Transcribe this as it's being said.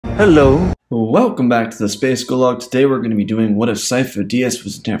Hello. Welcome back to the Space Gulag. Today we're going to be doing What If Sifo-Dyas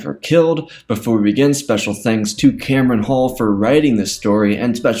Was Never Killed? Before we begin, special thanks to Cameron Hall for writing this story,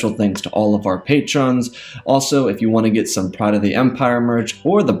 and special thanks to all of our patrons. Also, if you want to get some Pride of the Empire merch,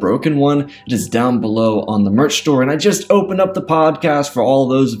 or the broken one, it is down below on the merch store. And I just opened up the podcast for all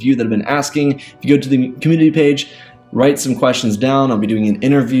those of you that have been asking. If you go to the community page, write some questions down. I'll be doing an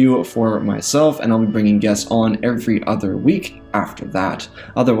interview for myself, and I'll be bringing guests on every other week after that.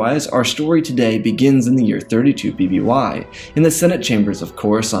 Otherwise, our story today begins in the year 32 BBY, in the Senate chambers of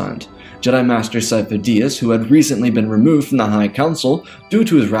Coruscant. Jedi Master Sifo-Dyas, who had recently been removed from the High Council due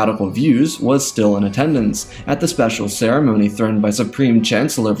to his radical views, was still in attendance at the special ceremony thrown by Supreme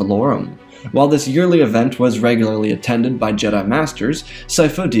Chancellor Valorum. While this yearly event was regularly attended by Jedi Masters,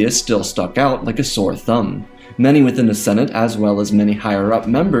 Sifo-Dyas still stuck out like a sore thumb. Many within the Senate, as well as many higher-up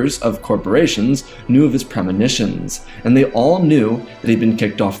members of corporations, knew of his premonitions, and they all knew that he'd been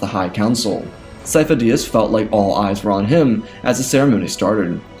kicked off the High Council. Sifo-Dyas felt like all eyes were on him as the ceremony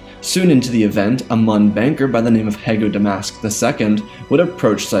started. Soon into the event, a Mun banker by the name of Hego Damask II would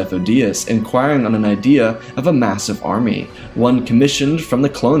approach Sifo-Dyas, inquiring on an idea of a massive army, one commissioned from the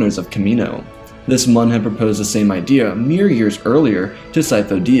cloners of Kamino. This Mun had proposed the same idea mere years earlier to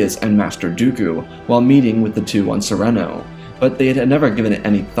Sifo-Dyas and Master Dooku while meeting with the two on Sereno, but they had never given it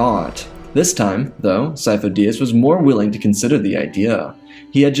any thought. This time, though, Sifo-Dyas was more willing to consider the idea.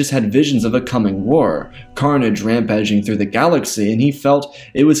 He had just had visions of a coming war, carnage rampaging through the galaxy, and he felt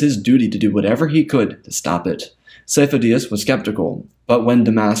it was his duty to do whatever he could to stop it. Sifo-Dyas was skeptical, but when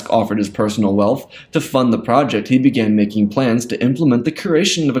Damask offered his personal wealth to fund the project, he began making plans to implement the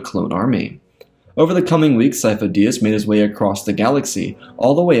creation of a clone army. Over the coming weeks, Sifo-Dyas made his way across the galaxy,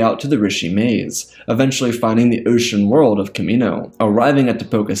 all the way out to the Rishi Maze, eventually finding the ocean world of Kamino. Arriving at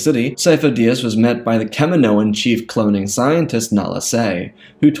Tapoka City, Sifo-Dyas was met by the Kaminoan chief cloning scientist Nala Se,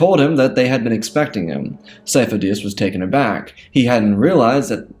 who told him that they had been expecting him. Sifo-Dyas was taken aback. He hadn't realized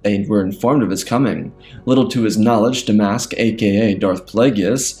that they were informed of his coming. Little to his knowledge, Damask, aka Darth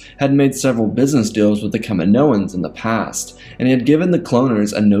Plagueis, had made several business deals with the Kaminoans in the past, and he had given the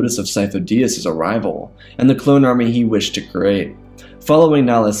cloners a notice of Sifo-Dyas' arrival, and the clone army he wished to create. Following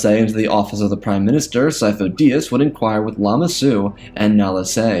Nala Se into the office of the Prime Minister, Sifo-Dyas would inquire with Lama Su and Nala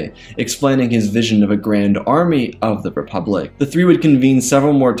Se, explaining his vision of a grand army of the Republic. The three would convene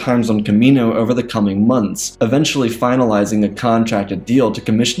several more times on Kamino over the coming months, eventually finalizing a contracted deal to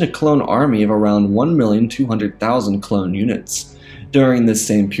commission a clone army of around 1,200,000 clone units. During this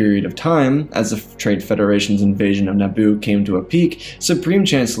same period of time, as the Trade Federation's invasion of Naboo came to a peak, Supreme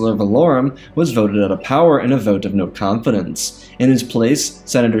Chancellor Valorum was voted out of power in a vote of no confidence. In his place,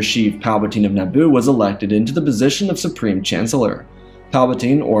 Senator Sheev Palpatine of Naboo was elected into the position of Supreme Chancellor.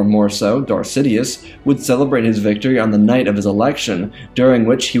 Palpatine, or more so, Darth Sidious, would celebrate his victory on the night of his election, during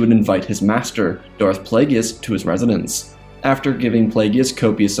which he would invite his master, Darth Plagueis, to his residence. After giving Plagueis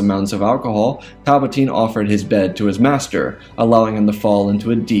copious amounts of alcohol, Palpatine offered his bed to his master, allowing him to fall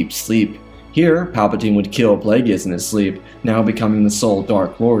into a deep sleep. Here, Palpatine would kill Plagueis in his sleep, now becoming the sole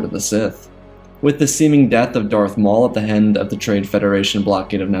Dark Lord of the Sith. With the seeming death of Darth Maul at the end of the Trade Federation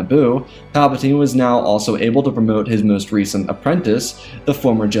blockade of Naboo, Palpatine was now also able to promote his most recent apprentice, the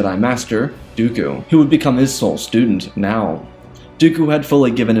former Jedi Master, Dooku, who would become his sole student now. Dooku had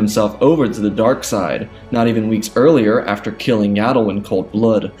fully given himself over to the dark side, not even weeks earlier after killing Yaddle in cold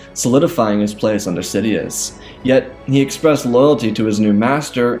blood, solidifying his place under Sidious. Yet, he expressed loyalty to his new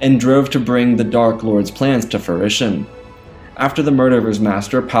master and drove to bring the Dark Lord's plans to fruition. After the murder of his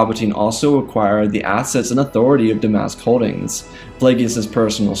master, Palpatine also acquired the assets and authority of Damask Holdings, Plagueis'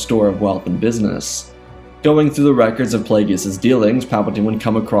 personal store of wealth and business. Going through the records of Plagueis' dealings, Palpatine would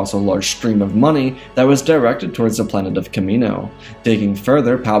come across a large stream of money that was directed towards the planet of Kamino. Digging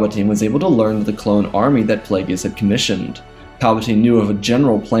further, Palpatine was able to learn of the clone army that Plagueis had commissioned. Palpatine knew of a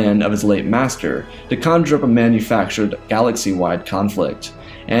general plan of his late master to conjure up a manufactured galaxy-wide conflict,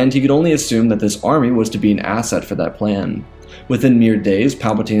 and he could only assume that this army was to be an asset for that plan. Within mere days,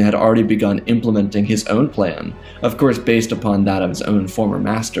 Palpatine had already begun implementing his own plan, of course based upon that of his own former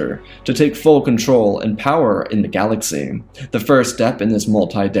master, to take full control and power in the galaxy. The first step in this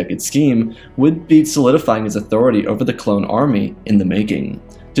multi-decade scheme would be solidifying his authority over the clone army in the making.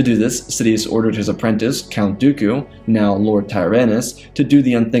 To do this, Sidious ordered his apprentice, Count Dooku, now Lord Tyrannus, to do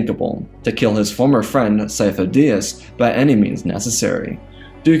the unthinkable, to kill his former friend, Sifo-Dyas, by any means necessary.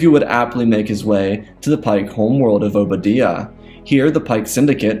 Dooku would aptly make his way to the Pike homeworld of Obadiah. Here, the Pike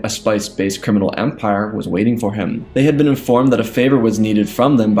Syndicate, a spice-based criminal empire, was waiting for him. They had been informed that a favor was needed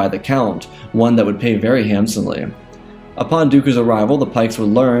from them by the Count, one that would pay very handsomely. Upon Dooku's arrival, the Pikes would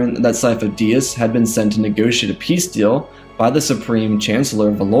learn that Sifo-Dyas had been sent to negotiate a peace deal by the Supreme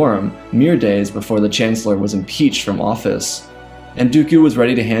Chancellor Valorum mere days before the Chancellor was impeached from office. And Dooku was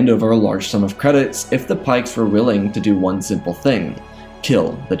ready to hand over a large sum of credits if the Pikes were willing to do one simple thing: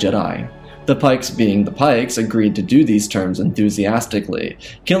 kill the Jedi. The Pikes, being the Pikes, agreed to do these terms enthusiastically.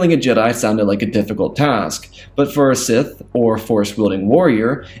 Killing a Jedi sounded like a difficult task, but for a Sith, or Force-wielding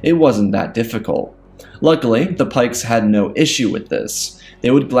warrior, it wasn't that difficult. Luckily, the Pikes had no issue with this. They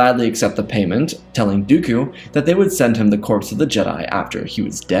would gladly accept the payment, telling Dooku that they would send him the corpse of the Jedi after he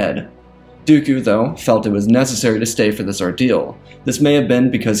was dead. Dooku, though, felt it was necessary to stay for this ordeal. This may have been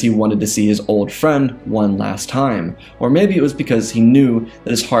because he wanted to see his old friend one last time, or maybe it was because he knew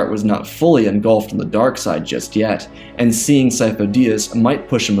that his heart was not fully engulfed in the dark side just yet, and seeing Sifo-Dyas might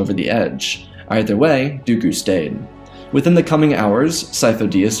push him over the edge. Either way, Dooku stayed. Within the coming hours,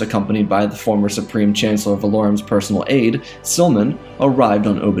 Sifo-Dyas, accompanied by the former Supreme Chancellor Valorum's personal aide, Silman, arrived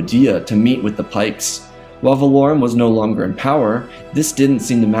on Obadiah to meet with the Pikes. While Valorum was no longer in power, this didn't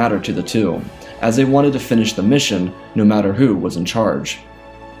seem to matter to the two, as they wanted to finish the mission no matter who was in charge.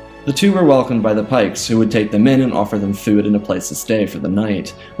 The two were welcomed by the Pikes, who would take them in and offer them food and a place to stay for the night,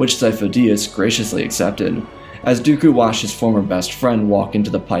 which Sifo-Dyas graciously accepted. As Dooku watched his former best friend walk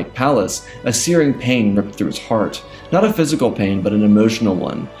into the Pike Palace, a searing pain ripped through his heart. Not a physical pain, but an emotional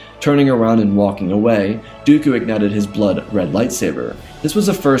one. Turning around and walking away, Dooku ignited his blood-red lightsaber. This was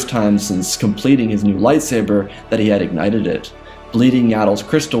the first time since completing his new lightsaber that he had ignited it. Bleeding Yaddle's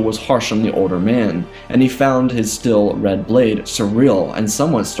crystal was harsh on the older man, and he found his still red blade surreal and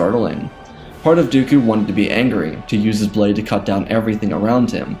somewhat startling. Part of Dooku wanted to be angry, to use his blade to cut down everything around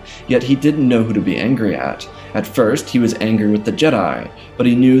him, yet he didn't know who to be angry at. At first, he was angry with the Jedi, but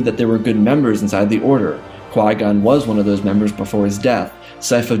he knew that there were good members inside the Order. Qui-Gon was one of those members before his death.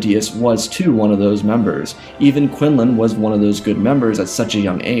 Sifo-Dyas was too one of those members. Even Quinlan was one of those good members at such a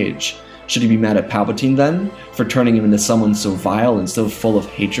young age. Should he be mad at Palpatine then, for turning him into someone so vile and so full of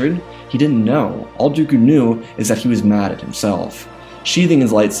hatred? He didn't know. All Dooku knew is that he was mad at himself. Sheathing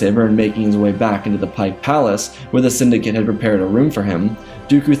his lightsaber and making his way back into the Pike Palace, where the Syndicate had prepared a room for him,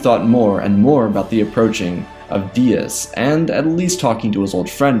 Dooku thought more and more about the approaching of Dyas, and at least talking to his old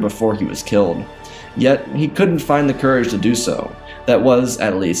friend before he was killed. Yet, he couldn't find the courage to do so. That was,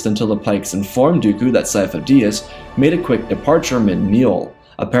 at least, until the Pikes informed Dooku that Sifo-Dyas made a quick departure mid-meal.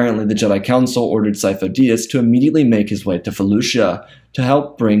 Apparently, the Jedi Council ordered Sifo-Dyas to immediately make his way to Felucia to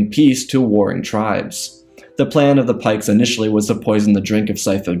help bring peace to warring tribes. The plan of the Pikes initially was to poison the drink of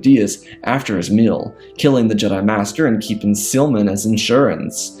Sifo-Dyas after his meal, killing the Jedi Master and keeping Silman as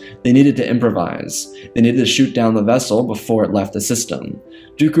insurance. They needed to improvise. They needed to shoot down the vessel before it left the system.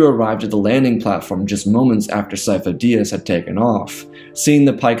 Dooku arrived at the landing platform just moments after Sifo-Dyas had taken off. Seeing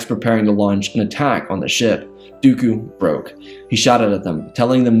the Pikes preparing to launch an attack on the ship, Dooku broke. He shouted at them,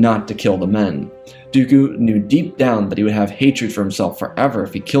 telling them not to kill the men. Dooku knew deep down that he would have hatred for himself forever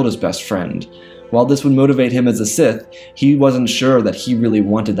if he killed his best friend. While this would motivate him as a Sith, he wasn't sure that he really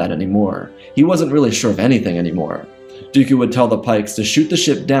wanted that anymore. He wasn't really sure of anything anymore. Dooku would tell the Pikes to shoot the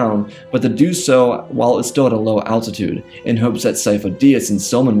ship down, but to do so while it was still at a low altitude, in hopes that Sifo-Dyas and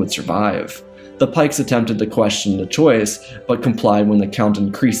Silman would survive. The Pikes attempted to question the choice, but complied when the Count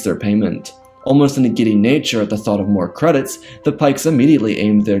increased their payment. Almost in a giddy nature at the thought of more credits, the Pikes immediately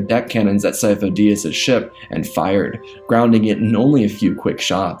aimed their deck cannons at Sifo-Dyas' ship and fired, grounding it in only a few quick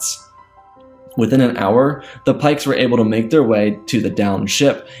shots. Within an hour, the Pikes were able to make their way to the downed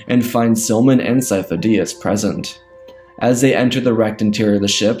ship and find Silman and Sifo-Dyas present. As they entered the wrecked interior of the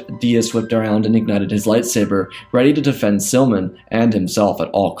ship, Dyas whipped around and ignited his lightsaber, ready to defend Silman and himself at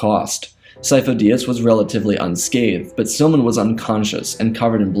all cost. Sifo-Dyas was relatively unscathed, but Silman was unconscious and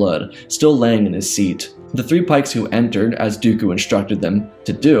covered in blood, still laying in his seat. The three Pikes who entered, as Dooku instructed them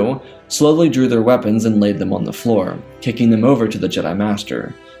to do, slowly drew their weapons and laid them on the floor, kicking them over to the Jedi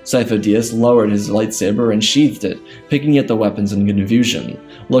Master. Sifo-Dyas lowered his lightsaber and sheathed it, picking at the weapons in confusion.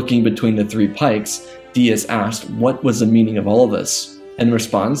 Looking between the three Pikes, Dyas asked what was the meaning of all of this. In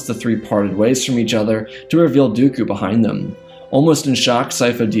response, the three parted ways from each other to reveal Dooku behind them. Almost in shock,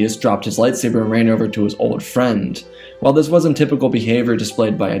 Sifo-Dyas dropped his lightsaber and ran over to his old friend. While this wasn't typical behavior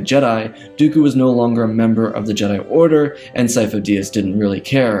displayed by a Jedi, Dooku was no longer a member of the Jedi Order, and Sifo-Dyas didn't really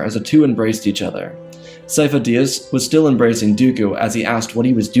care, as the two embraced each other. Sifo-Dyas was still embracing Dooku as he asked what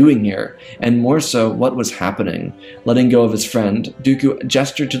he was doing here, and more so, what was happening. Letting go of his friend, Dooku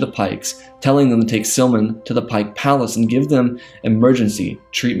gestured to the Pikes, telling them to take Silman to the Pike Palace and give them emergency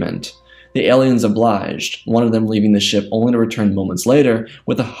treatment. The aliens obliged, one of them leaving the ship only to return moments later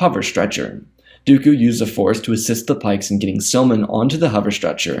with a hover stretcher. Dooku used the Force to assist the Pikes in getting Silman onto the hover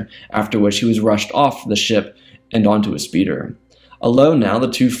stretcher, after which he was rushed off the ship and onto a speeder. Alone now,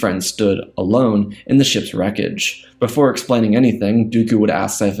 the two friends stood alone in the ship's wreckage. Before explaining anything, Dooku would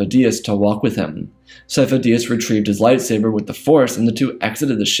ask Sifo-Dyas to walk with him. Sifo-Dyas retrieved his lightsaber with the Force, and the two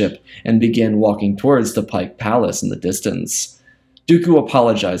exited the ship and began walking towards the Pike Palace in the distance. Dooku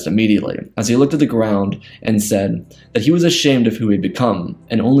apologized immediately as he looked at the ground and said that he was ashamed of who he had become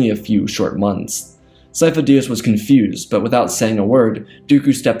in only a few short months. Sifo-Dyas was confused, but without saying a word,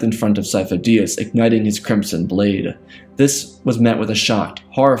 Dooku stepped in front of Sifo-Dyas, igniting his crimson blade. This was met with a shocked,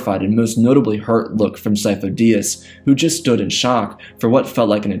 horrified, and most notably hurt look from Sifo-Dyas, who just stood in shock for what felt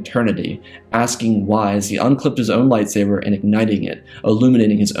like an eternity, asking why as he unclipped his own lightsaber and igniting it,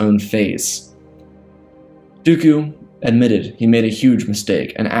 illuminating his own face. Dooku admitted he made a huge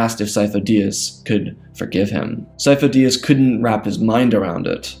mistake and asked if Sifo-Dyas could forgive him. Sifo-Dyas couldn't wrap his mind around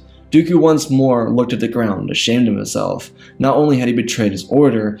it. Dooku once more looked at the ground, ashamed of himself. Not only had he betrayed his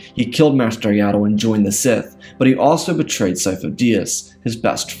order, he killed Master Yaddle and joined the Sith, but he also betrayed Sifo-Dyas, his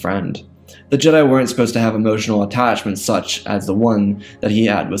best friend. The Jedi weren't supposed to have emotional attachments such as the one that he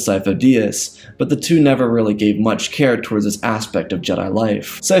had with Sifo-Dyas, but the two never really gave much care towards this aspect of Jedi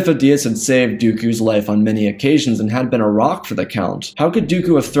life. Sifo-Dyas had saved Dooku's life on many occasions and had been a rock for the Count. How could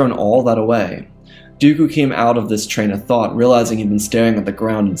Dooku have thrown all that away? Dooku came out of this train of thought, realizing he'd been staring at the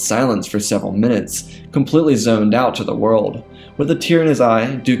ground in silence for several minutes, completely zoned out to the world. With a tear in his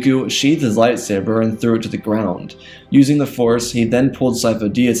eye, Dooku sheathed his lightsaber and threw it to the ground. Using the Force, he then pulled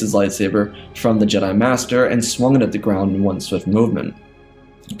Sifo-Dyas' lightsaber from the Jedi Master and swung it at the ground in one swift movement,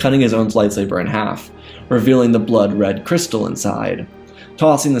 cutting his own lightsaber in half, revealing the blood-red crystal inside.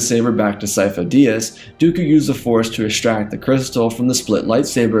 Tossing the saber back to Sifo-Dyas, Dooku used the Force to extract the crystal from the split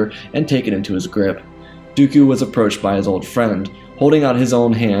lightsaber and take it into his grip. Dooku was approached by his old friend, holding out his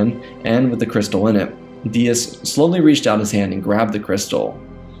own hand and with the crystal in it. Dyas slowly reached out his hand and grabbed the crystal.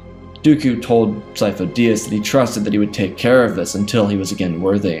 Dooku told Sifo-Dyas that he trusted that he would take care of this until he was again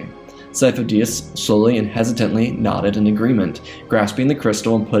worthy. Sifo-Dyas slowly and hesitantly nodded in agreement, grasping the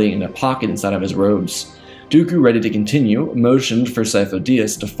crystal and putting it in a pocket inside of his robes. Dooku, ready to continue, motioned for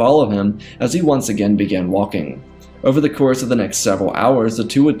Sifo-Dyas to follow him as he once again began walking. Over the course of the next several hours, the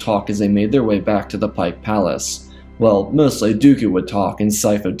two would talk as they made their way back to the Pike Palace. Well, mostly Dooku would talk, and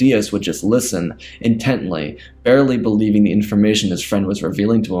Sifo-Dyas would just listen, intently, barely believing the information his friend was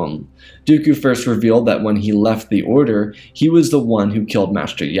revealing to him. Dooku first revealed that when he left the Order, he was the one who killed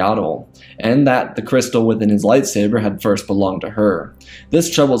Master Yaddle, and that the crystal within his lightsaber had first belonged to her.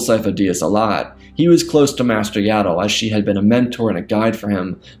 This troubled Sifo-Dyas a lot. He was close to Master Yaddle, as she had been a mentor and a guide for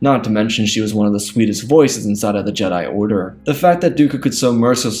him, not to mention she was one of the sweetest voices inside of the Jedi Order. The fact that Dooku could so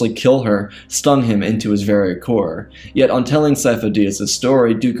mercilessly kill her stung him into his very core. Yet on telling Sifo-Dyas'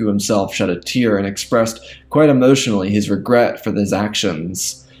 story, Dooku himself shed a tear and expressed quite emotionally his regret for his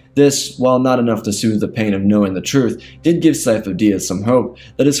actions. This, while not enough to soothe the pain of knowing the truth, did give Sifo-Dyas some hope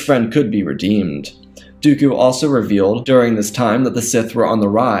that his friend could be redeemed. Dooku also revealed during this time that the Sith were on the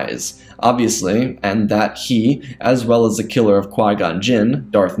rise, obviously, and that he, as well as the killer of Qui-Gon Jinn,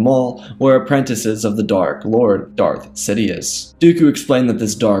 Darth Maul, were apprentices of the Dark Lord, Darth Sidious. Dooku explained that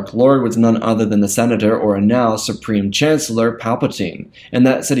this Dark Lord was none other than the Senator, or now Supreme Chancellor, Palpatine, and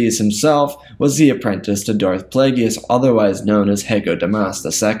that Sidious himself was the apprentice to Darth Plagueis, otherwise known as Hago Damas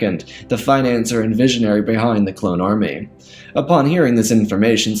II, the financier and visionary behind the Clone Army. Upon hearing this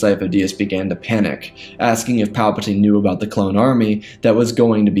information, Sifo-Dyas began to panic, asking if Palpatine knew about the Clone Army that was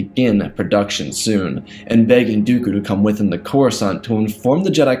going to begin production soon, and begging Dooku to come with him to Coruscant to inform the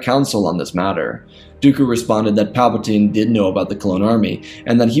Jedi Council on this matter. Dooku responded that Palpatine did know about the Clone Army,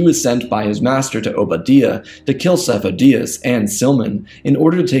 and that he was sent by his master to Obadiah to kill Sifo-Dyas and Silman in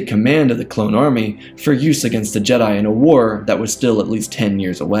order to take command of the Clone Army for use against the Jedi in a war that was still at least 10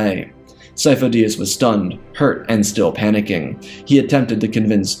 years away. Sifo-Dyas was stunned, hurt, and still panicking. He attempted to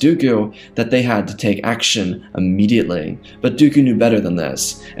convince Dooku that they had to take action immediately, but Dooku knew better than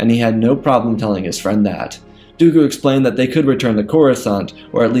this, and he had no problem telling his friend that. Dooku explained that they could return to Coruscant,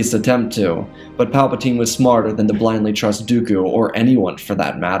 or at least attempt to, but Palpatine was smarter than to blindly trust Dooku, or anyone for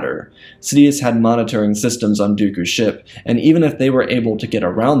that matter. Sidious had monitoring systems on Dooku's ship, and even if they were able to get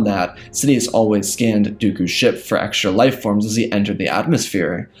around that, Sidious always scanned Dooku's ship for extra life forms as he entered the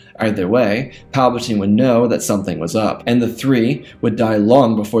atmosphere. Either way, Palpatine would know that something was up, and the three would die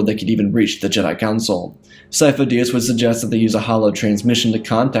long before they could even reach the Jedi Council. Sifo-Dyas would suggest that they use a holo transmission to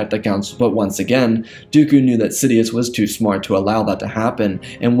contact the Council, but once again, Dooku knew that Sidious was too smart to allow that to happen,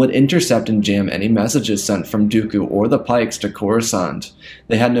 and would intercept and jam any messages sent from Dooku or the Pikes to Coruscant.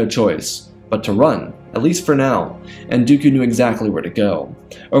 They had no choice but to run, at least for now, and Dooku knew exactly where to go.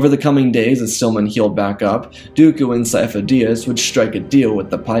 Over the coming days, as Silman healed back up, Dooku and Sifo-Dyas would strike a deal with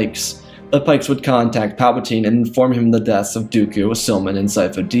the Pikes. The Pikes would contact Palpatine and inform him of the deaths of Dooku, Silman, and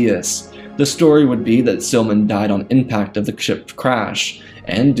Sifo-Dyas. The story would be that Silman died on impact of the ship crash,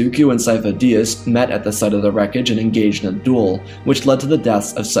 and Dooku and Sifo-Dyas met at the site of the wreckage and engaged in a duel, which led to the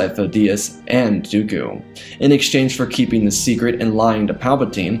deaths of Sifo-Dyas and Dooku. In exchange for keeping the secret and lying to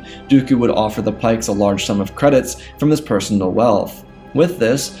Palpatine, Dooku would offer the Pikes a large sum of credits from his personal wealth. With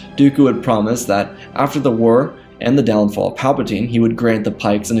this, Dooku would promise that after the war and the downfall of Palpatine, he would grant the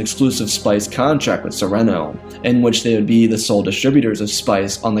Pikes an exclusive spice contract with Serenno, in which they would be the sole distributors of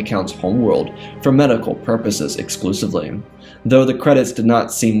spice on the Count's homeworld, for medical purposes exclusively. Though the credits did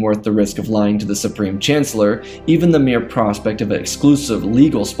not seem worth the risk of lying to the Supreme Chancellor, even the mere prospect of an exclusive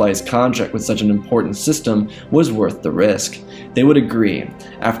legal spice contract with such an important system was worth the risk. They would agree.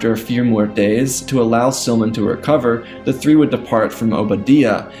 After a few more days, to allow Silman to recover, the three would depart from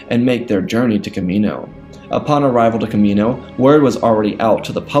Obadiah and make their journey to Kamino. Upon arrival to Kamino, word was already out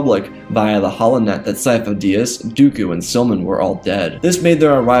to the public via the holonet that Sifo-Dyas, Dooku, and Silman were all dead. This made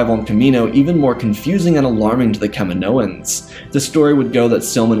their arrival in Kamino even more confusing and alarming to the Kaminoans. The story would go that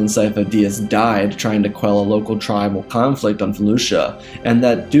Silman and Sifo-Dyas died trying to quell a local tribal conflict on Felucia, and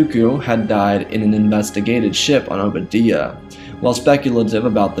that Dooku had died in an investigated ship on Obadiah. While speculative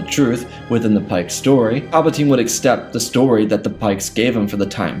about the truth within the Pike story, Palpatine would accept the story that the Pikes gave him for the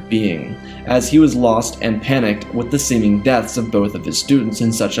time being, as he was lost and panicked with the seeming deaths of both of his students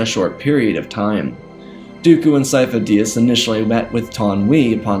in such a short period of time. Dooku and Sifo-Dyas initially met with Taun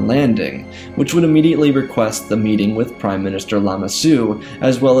We upon landing, which would immediately request the meeting with Prime Minister Lama Su,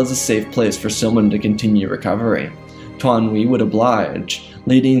 as well as a safe place for Silman to continue recovery. Taun We would oblige,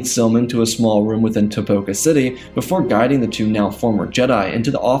 leading Silman to a small room within Topoka City before guiding the two now former Jedi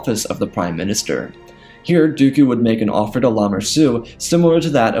into the office of the Prime Minister. Here, Dooku would make an offer to Lama Su similar to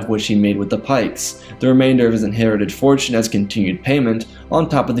that of which he made with the Pikes, the remainder of his inherited fortune as continued payment, on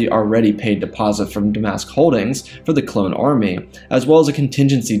top of the already paid deposit from Damask Holdings for the clone army, as well as a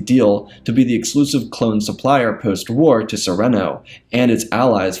contingency deal to be the exclusive clone supplier post-war to Serenno and its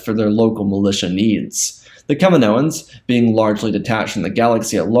allies for their local militia needs. The Kaminoans, being largely detached from the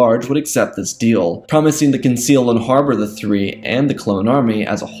galaxy at large, would accept this deal, promising to conceal and harbor the three and the clone army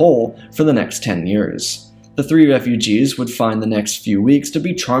as a whole for the next 10 years. The three refugees would find the next few weeks to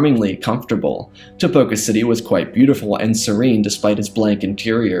be charmingly comfortable. Topoka City was quite beautiful and serene despite its blank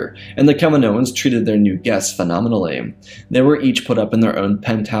interior, and the Kaminoans treated their new guests phenomenally. They were each put up in their own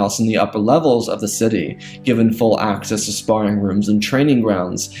penthouse in the upper levels of the city, given full access to sparring rooms and training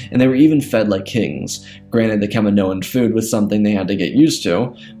grounds, and they were even fed like kings. Granted, the Kaminoan food was something they had to get used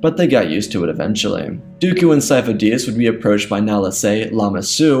to, but they got used to it eventually. Dooku and Sifo-Dyas would be approached by Nala Se, Lama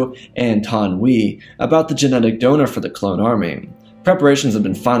Su, and Taun We about the genetic donor for the clone army. Preparations have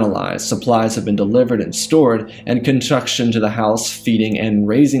been finalized, supplies have been delivered and stored, and construction to the house, feeding, and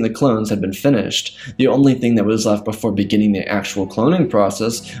raising the clones had been finished. The only thing that was left before beginning the actual cloning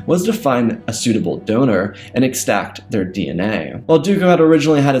process was to find a suitable donor and extract their DNA. While Dooku had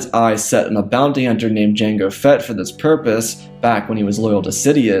originally had his eyes set on a bounty hunter named Jango Fett for this purpose, back when he was loyal to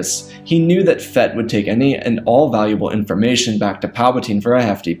Sidious, he knew that Fett would take any and all valuable information back to Palpatine for a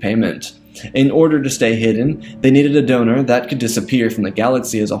hefty payment. In order to stay hidden, they needed a donor that could disappear from the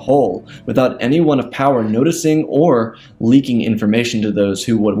galaxy as a whole, without anyone of power noticing or leaking information to those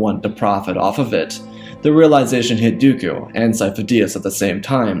who would want to profit off of it. The realization hit Dooku and Sifo-Dyas at the same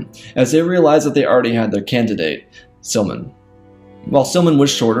time, as they realized that they already had their candidate, Silman. While Silman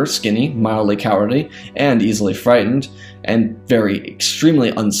was shorter, skinny, mildly cowardly, and easily frightened, and extremely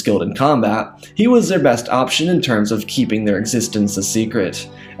unskilled in combat, he was their best option in terms of keeping their existence a secret.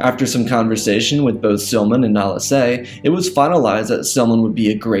 After some conversation with both Silman and Nala Se, it was finalized that Silman would be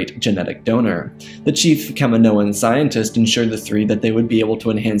a great genetic donor. The chief Kaminoan scientist ensured the three that they would be able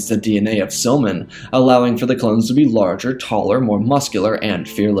to enhance the DNA of Silman, allowing for the clones to be larger, taller, more muscular, and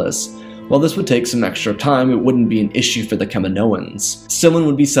fearless. While this would take some extra time, it wouldn't be an issue for the Kaminoans. Silman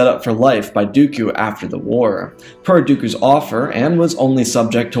would be set up for life by Dooku after the war, per Dooku's offer, and was only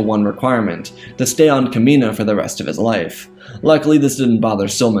subject to one requirement: to stay on Kamino for the rest of his life. Luckily, this didn't bother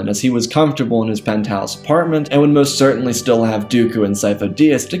Silman, as he was comfortable in his penthouse apartment and would most certainly still have Dooku and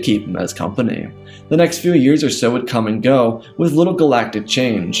Sifo-Dyas to keep him as company. The next few years or so would come and go, with little galactic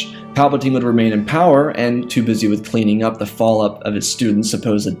change. Palpatine would remain in power, and too busy with cleaning up the fallout of his students'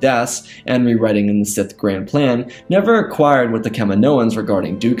 supposed deaths and rewriting in the Sith Grand Plan, never acquired with the Kaminoans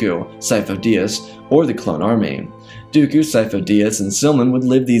regarding Dooku, Sifo-Dyas, or the clone army. Dooku, Sifo-Dyas, and Silman would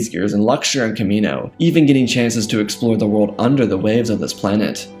live these years in luxury on Kamino, even getting chances to explore the world under the waves of this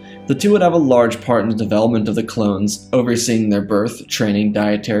planet. The two would have a large part in the development of the clones, overseeing their birth, training,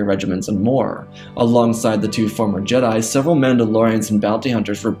 dietary regimens, and more. Alongside the two former Jedi, several Mandalorians and bounty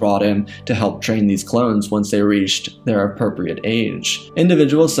hunters were brought in to help train these clones once they reached their appropriate age.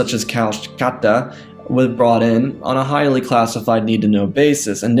 Individuals such as Cal Kata were brought in on a highly classified need-to-know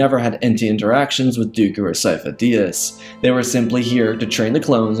basis and never had any interactions with Dooku or Sifo-Dyas. They were simply here to train the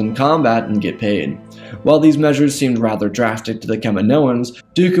clones in combat and get paid. While these measures seemed rather drastic to the Kaminoans,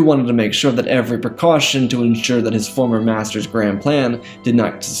 Dooku wanted to make sure that every precaution to ensure that his former master's grand plan did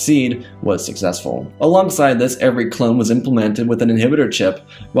not succeed was successful. Alongside this, every clone was implemented with an inhibitor chip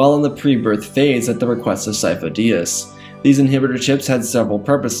while in the pre-birth phase at the request of Sifo-Dyas. These inhibitor chips had several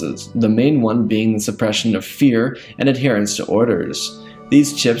purposes, the main one being the suppression of fear and adherence to orders.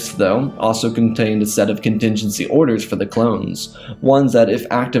 These chips, though, also contained a set of contingency orders for the clones, ones that, if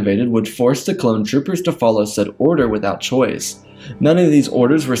activated, would force the clone troopers to follow said order without choice. Many of these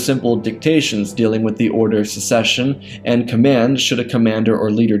orders were simple dictations dealing with the order of secession and command should a commander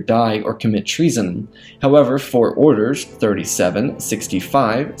or leader die or commit treason. However, 4 orders, 37,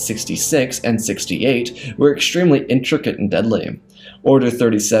 65, 66, and 68, were extremely intricate and deadly. Order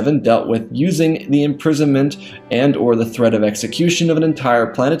 37 dealt with using the imprisonment and/or the threat of execution of an entire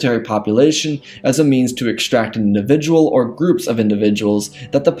planetary population as a means to extract an individual or groups of individuals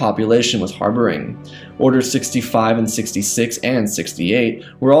that the population was harboring. Orders 65 and 66 and 68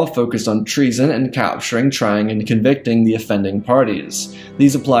 were all focused on treason and capturing, trying, and convicting the offending parties.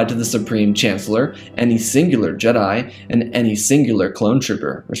 These applied to the Supreme Chancellor, any singular Jedi, and any singular clone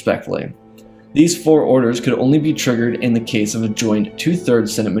trooper, respectively. These 4 orders could only be triggered in the case of a joint 2/3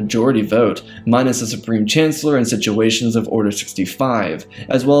 Senate majority vote, minus the Supreme Chancellor in situations of Order 65,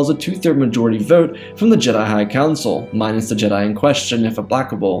 as well as a 2/3 majority vote from the Jedi High Council, minus the Jedi in question if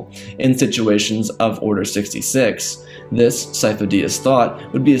applicable, in situations of Order 66. This, Sifo-Dyas thought,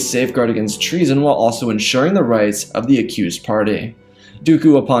 would be a safeguard against treason while also ensuring the rights of the accused party.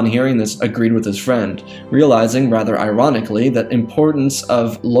 Dooku, upon hearing this, agreed with his friend, realizing, rather ironically, the importance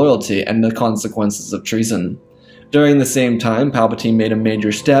of loyalty and the consequences of treason. During the same time, Palpatine made a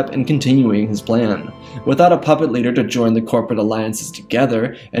major step in continuing his plan. Without a puppet leader to join the corporate alliances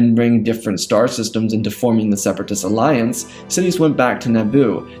together and bring different star systems into forming the Separatist Alliance, Sidious went back to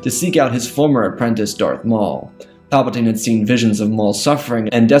Naboo to seek out his former apprentice Darth Maul. Palpatine had seen visions of Maul's suffering,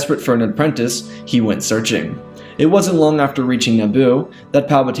 and desperate for an apprentice, he went searching. It wasn't long after reaching Naboo that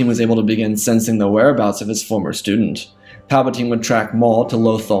Palpatine was able to begin sensing the whereabouts of his former student. Palpatine would track Maul to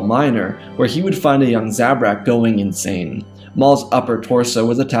Lothal Minor, where he would find a young Zabrak going insane. Maul's upper torso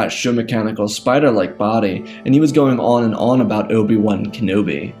was attached to a mechanical spider-like body, and he was going on and on about Obi-Wan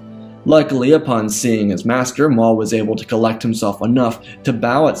Kenobi. Luckily, upon seeing his master, Maul was able to collect himself enough to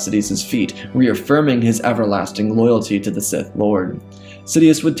bow at Sidious's feet, reaffirming his everlasting loyalty to the Sith Lord.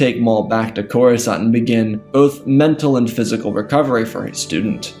 Sidious would take Maul back to Coruscant and begin both mental and physical recovery for his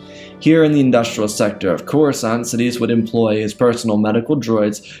student. Here in the industrial sector of Coruscant, Sidious would employ his personal medical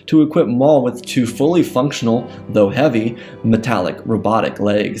droids to equip Maul with 2 fully functional, though heavy, metallic robotic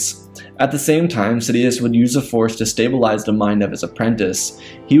legs. At the same time, Sidious would use the Force to stabilize the mind of his apprentice.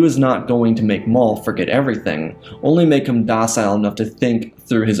 He was not going to make Maul forget everything, only make him docile enough to think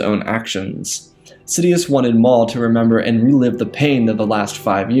through his own actions. Sidious wanted Maul to remember and relive the pain of the last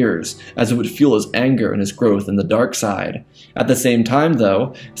 5 years, as it would fuel his anger and his growth in the dark side. At the same time,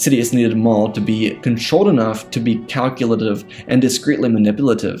 though, Sidious needed Maul to be controlled enough to be calculative and discreetly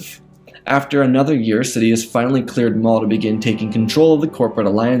manipulative. After another year, Sidious finally cleared Maul to begin taking control of the corporate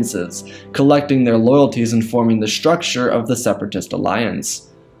alliances, collecting their loyalties and forming the structure of the Separatist Alliance.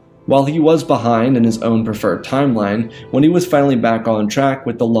 While he was behind in his own preferred timeline, when he was finally back on track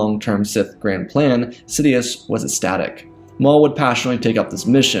with the long-term Sith Grand Plan, Sidious was ecstatic. Maul would passionately take up this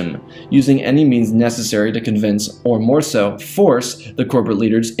mission, using any means necessary to convince, or more so, force the corporate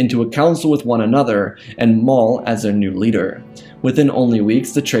leaders into a council with one another, and Maul as their new leader. Within only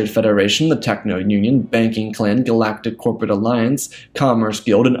weeks, the Trade Federation, the Techno Union, Banking Clan, Galactic Corporate Alliance, Commerce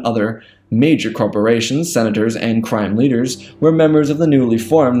Guild, and other major corporations, senators, and crime leaders were members of the newly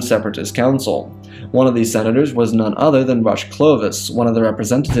formed Separatist Council. One of these senators was none other than Rush Clovis, one of the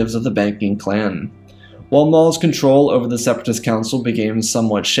representatives of the Banking Clan. While Maul's control over the Separatist Council became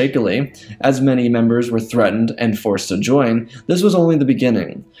somewhat shakily, as many members were threatened and forced to join, this was only the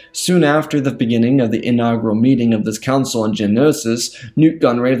beginning. Soon after the beginning of the inaugural meeting of this council on Geonosis, Newt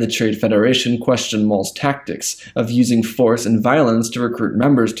Gunray of the Trade Federation questioned Maul's tactics of using force and violence to recruit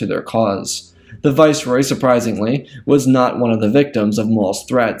members to their cause. The Viceroy, surprisingly, was not one of the victims of Maul's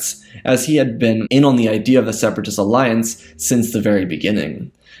threats, as he had been in on the idea of the Separatist Alliance since the very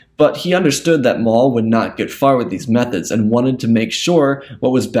beginning. But he understood that Maul would not get far with these methods and wanted to make sure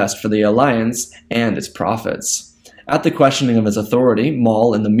what was best for the Alliance and its profits. At the questioning of his authority,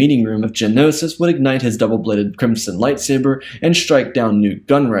 Maul in the meeting room of Geonosis would ignite his double-bladed crimson lightsaber and strike down Newt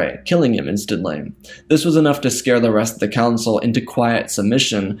Gunray, killing him instantly. This was enough to scare the rest of the council into quiet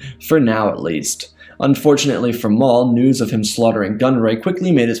submission, for now at least. Unfortunately for Maul, news of him slaughtering Gunray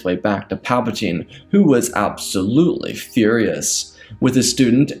quickly made its way back to Palpatine, who was absolutely furious with his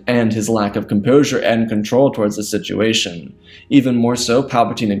student and his lack of composure and control towards the situation. Even more so,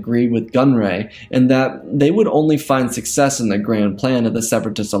 Palpatine agreed with Gunray in that they would only find success in the grand plan of the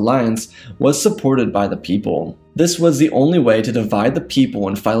Separatist Alliance was supported by the people. This was the only way to divide the people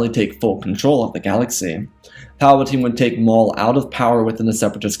and finally take full control of the galaxy. Palpatine would take Maul out of power within the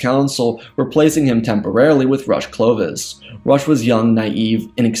Separatist Council, replacing him temporarily with Rush Clovis. Rush was young, naive,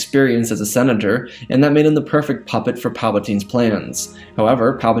 inexperienced as a senator, and that made him the perfect puppet for Palpatine's plans.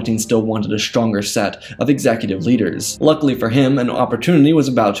 However, Palpatine still wanted a stronger set of executive leaders. Luckily for him, an opportunity was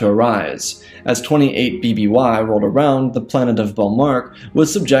about to arise. As 28 BBY rolled around, the planet of Belmark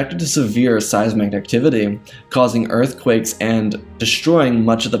was subjected to severe seismic activity, causing earthquakes and destroying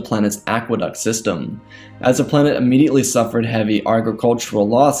much of the planet's aqueduct system. As the planet immediately suffered heavy agricultural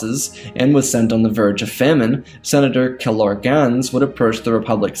losses and was sent on the verge of famine, Senator Kelor Gans would approach the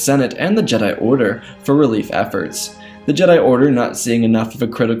Republic Senate and the Jedi Order for relief efforts. The Jedi Order, not seeing enough of a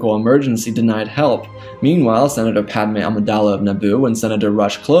critical emergency, denied help. Meanwhile, Senator Padme Amidala of Naboo and Senator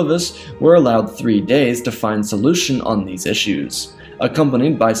Rush Clovis were allowed 3 days to find solution on these issues.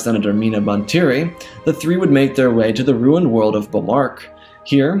 Accompanied by Senator Mina Bontiri, the three would make their way to the ruined world of Belmark.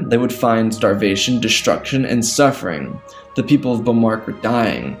 Here, they would find starvation, destruction, and suffering. The people of Belmark were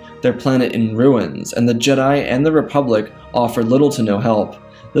dying, their planet in ruins, and the Jedi and the Republic offered little to no help.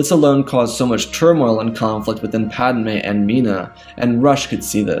 This alone caused so much turmoil and conflict within Padme and Mina, and Rush could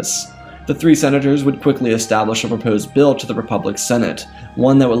see this. The three senators would quickly establish a proposed bill to the Republic Senate,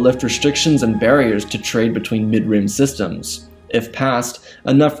 one that would lift restrictions and barriers to trade between mid-rim systems. If passed,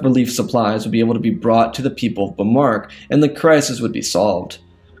 enough relief supplies would be able to be brought to the people of Belmark, and the crisis would be solved.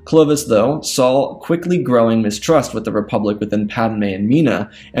 Clovis, though, saw quickly growing mistrust with the Republic within Padme and Mina,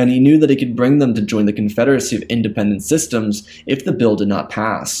 and he knew that he could bring them to join the Confederacy of Independent Systems if the bill did not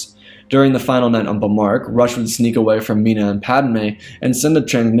pass. During the final night on Belmark, Rush would sneak away from Mina and Padme and send a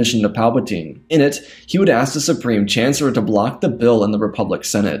transmission to Palpatine. In it, he would ask the Supreme Chancellor to block the bill in the Republic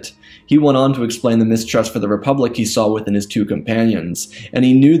Senate. He went on to explain the mistrust for the Republic he saw within his two companions, and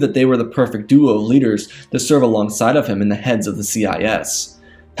he knew that they were the perfect duo of leaders to serve alongside of him in the heads of the CIS.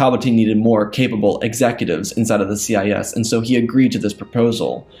 Palpatine needed more capable executives inside of the CIS, and so he agreed to this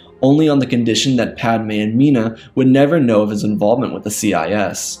proposal, only on the condition that Padme and Mina would never know of his involvement with the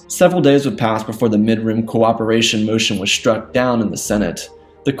CIS. Several days would pass before the mid-rim cooperation motion was struck down in the Senate.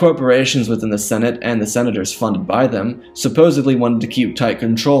 The corporations within the Senate and the senators funded by them supposedly wanted to keep tight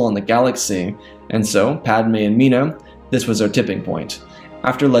control on the galaxy, and so Padme and Mina, this was their tipping point.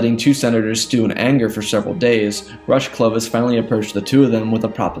 After letting two senators stew in anger for several days, Rush Clovis finally approached the two of them with a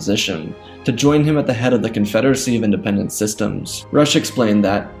proposition to join him at the head of the Confederacy of Independent Systems. Rush explained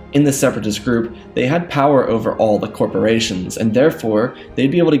that, in the Separatist group, they had power over all the corporations, and therefore,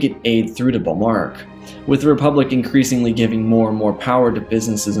 they'd be able to get aid through to Belmark. With the Republic increasingly giving more and more power to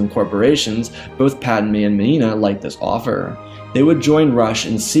businesses and corporations, both Padme and Mina liked this offer. They would join Rush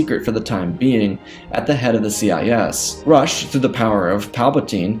in secret for the time being at the head of the CIS. Rush, through the power of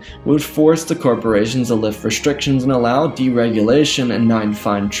Palpatine, would force the corporations to lift restrictions and allow deregulation and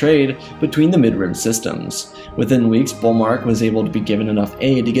nine-fine trade between the mid-rim systems. Within weeks, Belmark was able to be given enough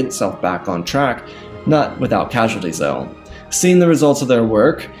aid to get itself back on track, not without casualties though. Seeing the results of their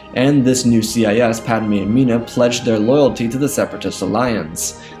work, and this new CIS, Padme and Mina pledged their loyalty to the Separatist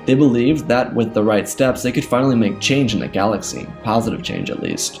Alliance. They believed that with the right steps they could finally make change in the galaxy, positive change at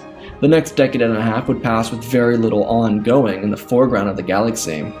least. The next decade and a half would pass with very little ongoing in the foreground of the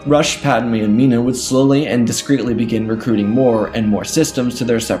galaxy. Rush, Padme, and Mina would slowly and discreetly begin recruiting more and more systems to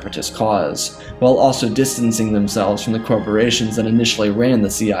their separatist cause, while also distancing themselves from the corporations that initially ran the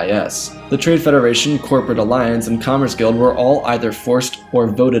CIS. The Trade Federation, Corporate Alliance, and Commerce Guild were all either forced or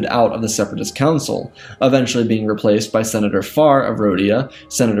voted out of the Separatist Council, eventually being replaced by Senator Farr of Rhodia,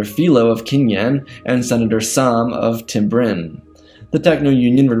 Senator Philo of Kinyan, and Senator Sam of Timbrin. The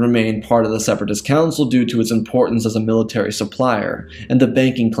Techno-Union would remain part of the Separatist Council due to its importance as a military supplier, and the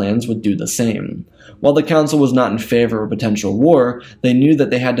banking clans would do the same. While the Council was not in favor of a potential war, they knew that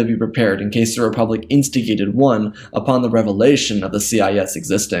they had to be prepared in case the Republic instigated one upon the revelation of the CIS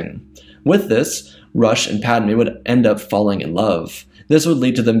existing. With this, Rush and Padme would end up falling in love. This would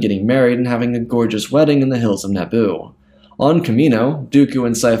lead to them getting married and having a gorgeous wedding in the hills of Naboo. On Camino, Dooku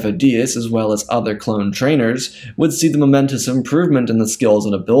and Sifo-Dyas, as well as other clone trainers, would see the momentous improvement in the skills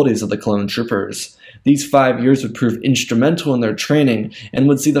and abilities of the clone troopers. These 5 years would prove instrumental in their training and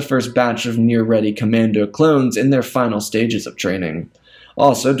would see the first batch of near-ready commando clones in their final stages of training.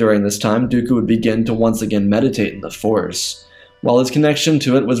 Also, during this time, Dooku would begin to once again meditate in the Force. While his connection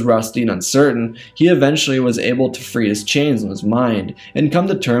to it was rusty and uncertain, he eventually was able to free his chains on his mind and come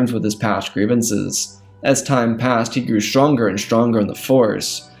to terms with his past grievances. As time passed, he grew stronger and stronger in the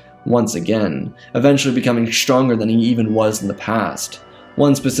Force, once again, eventually becoming stronger than he even was in the past.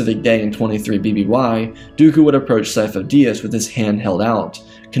 One specific day in 23 BBY, Dooku would approach Sifo-Dyas with his hand held out.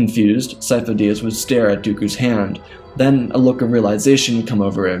 Confused, Sifo-Dyas would stare at Dooku's hand, then a look of realization would come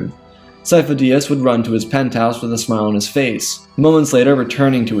over him. Sifo-Dyas would run to his penthouse with a smile on his face, moments later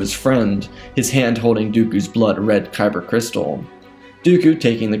returning to his friend, his hand holding Dooku's blood-red kyber crystal. Dooku,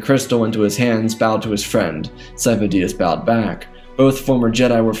 taking the crystal into his hands, bowed to his friend. Sifo-Dyas bowed back. Both former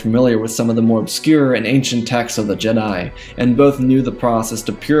Jedi were familiar with some of the more obscure and ancient texts of the Jedi, and both knew the process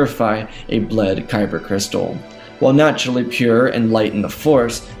to purify a bled kyber crystal. While naturally pure and light in the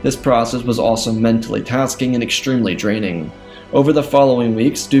Force, this process was also mentally tasking and extremely draining. Over the following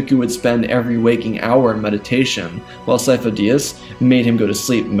weeks, Dooku would spend every waking hour in meditation, while Sifo-Dyas made him go to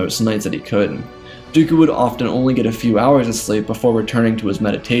sleep most nights that he could. Dooku would often only get a few hours of sleep before returning to his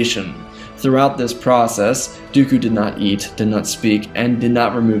meditation. Throughout this process, Dooku did not eat, did not speak, and did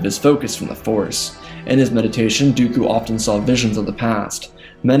not remove his focus from the Force. In his meditation, Dooku often saw visions of the past.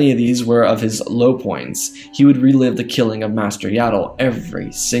 Many of these were of his low points. He would relive the killing of Master Yaddle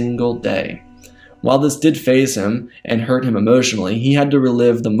every single day. While this did faze him and hurt him emotionally, he had to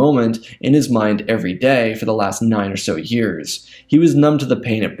relive the moment in his mind every day for the last 9 or so years. He was numb to the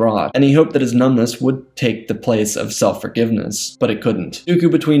pain it brought, and he hoped that his numbness would take the place of self-forgiveness, but it couldn't. Dooku,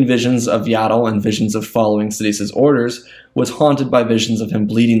 between visions of Yaddle and visions of following Siddisa's orders, was haunted by visions of him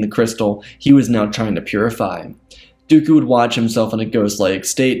bleeding the crystal he was now trying to purify. Dooku would watch himself in a ghost-like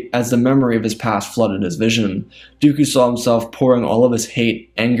state as the memory of his past flooded his vision. Dooku saw himself pouring all of his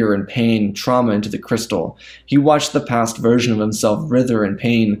hate, anger, and pain, trauma into the crystal. He watched the past version of himself writher in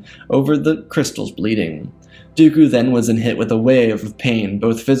pain over the crystal's bleeding. Dooku then was hit with a wave of pain,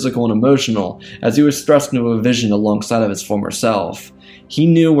 both physical and emotional, as he was thrust into a vision alongside of his former self. He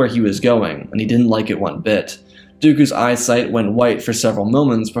knew where he was going, and he didn't like it one bit. Dooku's eyesight went white for several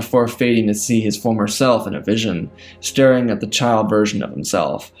moments before fading to see his former self in a vision, staring at the child version of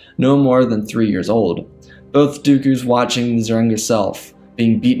himself, no more than 3 years old. Both Dooku's watching his younger self,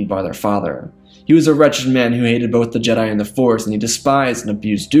 being beaten by their father. He was a wretched man who hated both the Jedi and the Force, and he despised and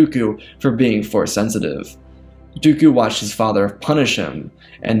abused Dooku for being Force-sensitive. Dooku watched his father punish him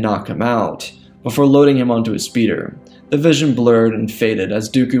and knock him out, before loading him onto his speeder. The vision blurred and faded as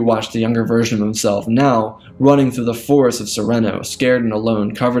Dooku watched the younger version of himself, now running through the forest of Sereno, scared and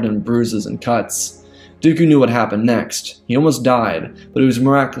alone, covered in bruises and cuts. Dooku knew what happened next. He almost died, but he was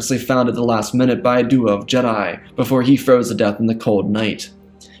miraculously found at the last minute by a duo of Jedi before he froze to death in the cold night.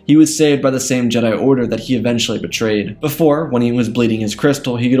 He was saved by the same Jedi Order that he eventually betrayed. Before, when he was bleeding his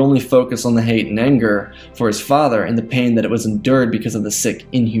crystal, he could only focus on the hate and anger for his father and the pain that it was endured because of the sick,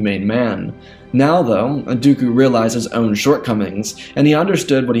 inhumane man. Now, though, Dooku realized his own shortcomings, and he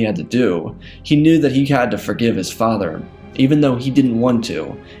understood what he had to do. He knew that he had to forgive his father. Even though he didn't want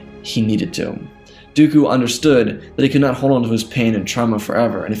to, he needed to. Dooku understood that he could not hold on to his pain and trauma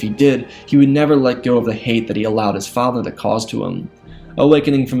forever, and if he did, he would never let go of the hate that he allowed his father to cause to him.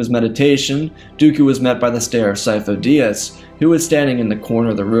 Awakening from his meditation, Dooku was met by the stare of Sifo-Dyas, who was standing in the corner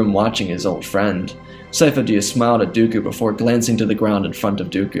of the room watching his old friend. Sifo-Dyas smiled at Dooku before glancing to the ground in front of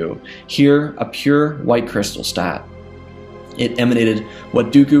Dooku. Here, a pure, white crystal sat. It emanated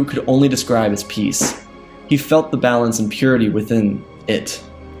what Dooku could only describe as peace. He felt the balance and purity within it.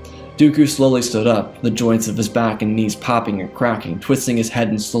 Dooku slowly stood up, the joints of his back and knees popping and cracking, twisting his head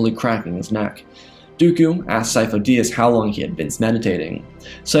and slowly cracking his neck. Dooku asked Sifo-Dyas how long he had been meditating.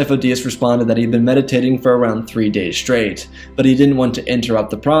 Sifo-Dyas responded that he had been meditating for around 3 days straight, but he didn't want to interrupt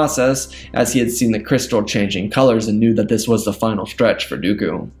the process as he had seen the crystal changing colors and knew that this was the final stretch for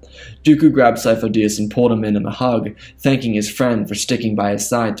Dooku. Dooku grabbed Sifo-Dyas and pulled him in a hug, thanking his friend for sticking by his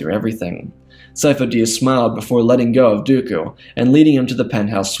side through everything. Sifo-Dyas smiled before letting go of Dooku and leading him to the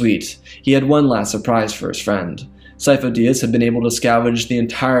penthouse suite. He had one last surprise for his friend. Sifo-Dyas had been able to scavenge the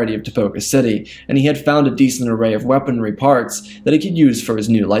entirety of Tipoca City, and he had found a decent array of weaponry parts that he could use for his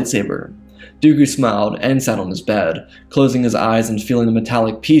new lightsaber. Dooku smiled and sat on his bed, closing his eyes and feeling the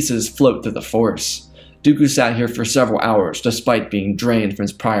metallic pieces float through the Force. Dooku sat here for several hours, despite being drained from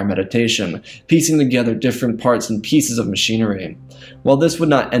his prior meditation, piecing together different parts and pieces of machinery. While this would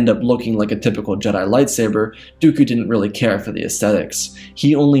not end up looking like a typical Jedi lightsaber, Dooku didn't really care for the aesthetics.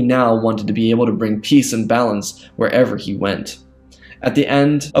 He only now wanted to be able to bring peace and balance wherever he went. At the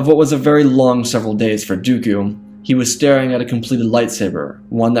end of what was a very long several days for Dooku, he was staring at a completed lightsaber,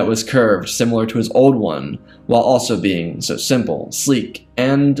 one that was curved similar to his old one, while also being so simple, sleek,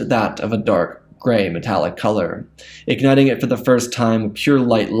 and that of a dark gray metallic color. Igniting it for the first time, a pure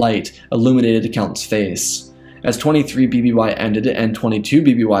light illuminated the Count's face. As 23 BBY ended and 22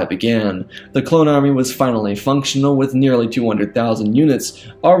 BBY began, the clone army was finally functional with nearly 200,000 units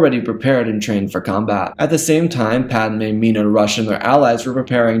already prepared and trained for combat. At the same time, Padme, Mina, Rush, and their allies were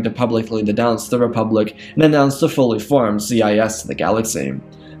preparing to publicly denounce the Republic and announce the fully formed CIS to the galaxy.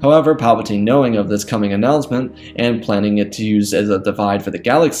 However, Palpatine, knowing of this coming announcement, and planning it to use as a divide for the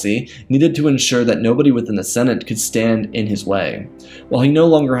galaxy, needed to ensure that nobody within the Senate could stand in his way. While he no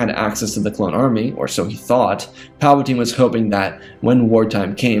longer had access to the clone army, or so he thought, Palpatine was hoping that, when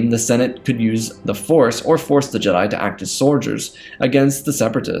wartime came, the Senate could use the Force or force the Jedi to act as soldiers against the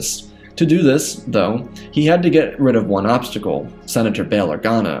Separatists. To do this, though, he had to get rid of one obstacle, Senator Bail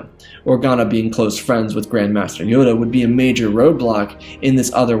Organa. Organa being close friends with Grand Master Yoda would be a major roadblock in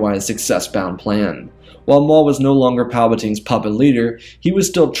this otherwise success-bound plan. While Maul was no longer Palpatine's puppet leader, he was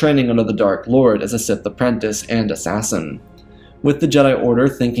still training under the Dark Lord as a Sith apprentice and assassin. With the Jedi Order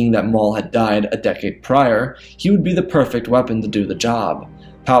thinking that Maul had died a decade prior, he would be the perfect weapon to do the job.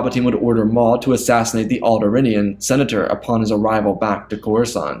 Palpatine would order Maul to assassinate the Alderaanian senator upon his arrival back to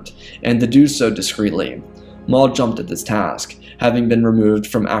Coruscant, and to do so discreetly. Maul jumped at this task, having been removed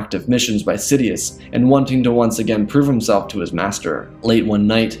from active missions by Sidious, and wanting to once again prove himself to his master. Late one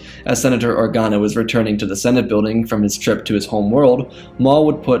night, as Senator Organa was returning to the Senate building from his trip to his home world, Maul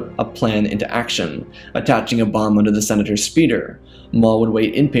would put a plan into action, attaching a bomb under the senator's speeder. Maul would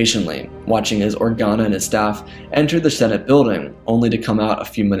wait impatiently, watching as Organa and his staff entered the Senate building, only to come out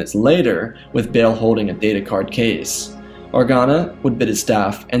a few minutes later with Bail holding a data card case. Organa would bid his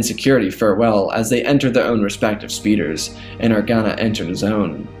staff and security farewell as they entered their own respective speeders, and Organa entered his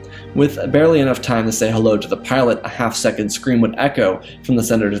own. With barely enough time to say hello to the pilot, a half-second scream would echo from the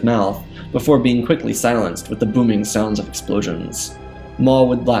senator's mouth, before being quickly silenced with the booming sounds of explosions. Maul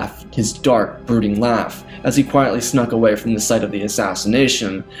would laugh, his dark, brooding laugh, as he quietly snuck away from the site of the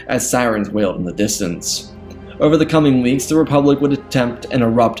assassination as sirens wailed in the distance. Over the coming weeks, the Republic would attempt and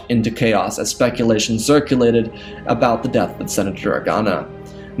erupt into chaos as speculation circulated about the death of Senator Organa.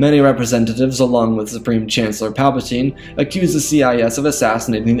 Many representatives, along with Supreme Chancellor Palpatine, accused the CIS of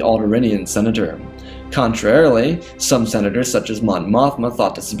assassinating the Alderaanian senator. Contrarily, some senators such as Mon Mothma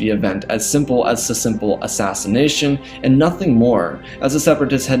thought this to be an event as simple as a simple assassination and nothing more, as the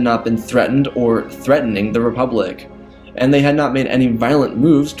Separatists had not been threatened or threatening the Republic. And they had not made any violent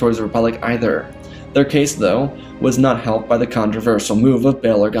moves towards the Republic either. Their case, though, was not helped by the controversial move of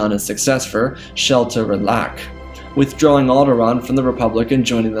Bail Organa's successor, Shelta Relak, withdrawing Alderaan from the Republic and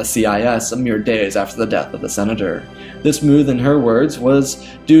joining the CIS a mere days after the death of the senator. This move, in her words, was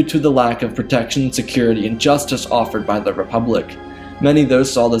due to the lack of protection, security, and justice offered by the Republic. Many, though,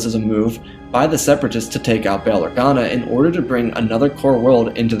 saw this as a move by the Separatists to take out Bail Organa in order to bring another core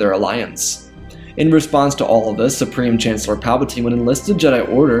world into their alliance. In response to all of this, Supreme Chancellor Palpatine would enlist the Jedi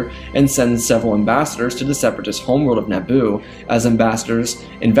Order and send several ambassadors to the Separatist homeworld of Naboo as ambassadors,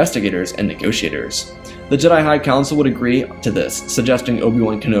 investigators, and negotiators. The Jedi High Council would agree to this, suggesting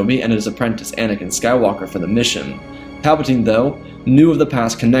Obi-Wan Kenobi and his apprentice Anakin Skywalker for the mission. Palpatine, though, knew of the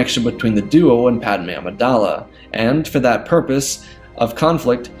past connection between the duo and Padme Amidala, and, for that purpose of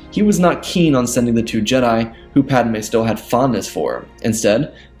conflict, he was not keen on sending the two Jedi who Padme still had fondness for.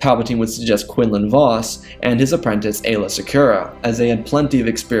 Instead, Palpatine would suggest Quinlan Vos and his apprentice Aayla Secura, as they had plenty of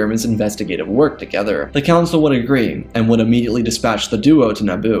experience and investigative work together. The council would agree, and would immediately dispatch the duo to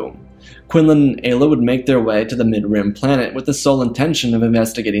Naboo. Quinlan and Aayla would make their way to the Mid-Rim planet with the sole intention of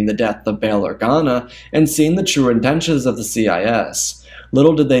investigating the death of Bail Organa and seeing the true intentions of the CIS.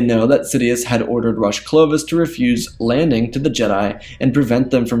 Little did they know that Sidious had ordered Rush Clovis to refuse landing to the Jedi and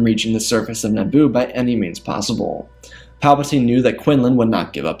prevent them from reaching the surface of Naboo by any means possible. Palpatine knew that Quinlan would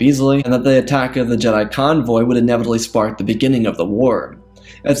not give up easily, and that the attack of the Jedi convoy would inevitably spark the beginning of the war.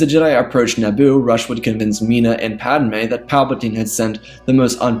 As the Jedi approached Naboo, Rush would convince Mina and Padme that Palpatine had sent the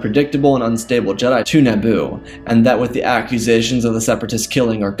most unpredictable and unstable Jedi to Naboo, and that with the accusations of the Separatists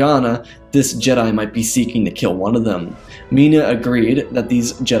killing Organa, this Jedi might be seeking to kill one of them. Mina agreed that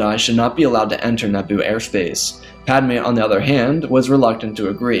these Jedi should not be allowed to enter Naboo airspace. Padme, on the other hand, was reluctant to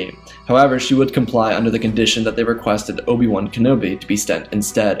agree. However, she would comply under the condition that they requested Obi-Wan Kenobi to be sent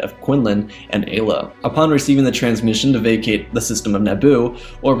instead of Quinlan and Ayla. Upon receiving the transmission to vacate the system of Naboo,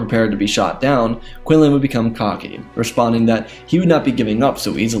 or prepare to be shot down, Quinlan would become cocky, responding that he would not be giving up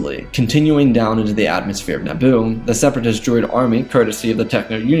so easily. Continuing down into the atmosphere of Naboo, the Separatist droid army, courtesy of the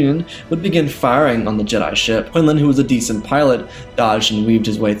Techno-Union, would begin firing on the Jedi ship. Quinlan, who was a decent pilot, dodged and weaved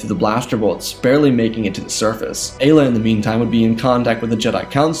his way through the blaster bolts, barely making it to the surface. Ayla, in the meantime, would be in contact with the Jedi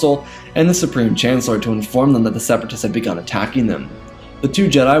Council and the Supreme Chancellor to inform them that the Separatists had begun attacking them. The two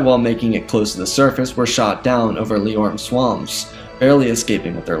Jedi, while making it close to the surface, were shot down over Leorm swamps, barely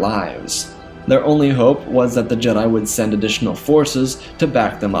escaping with their lives. Their only hope was that the Jedi would send additional forces to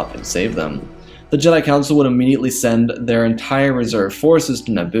back them up and save them. The Jedi Council would immediately send their entire reserve forces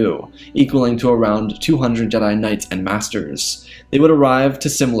to Naboo, equaling to around 200 Jedi Knights and Masters. They would arrive to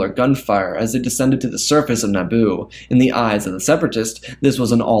similar gunfire as they descended to the surface of Naboo. In the eyes of the Separatists, this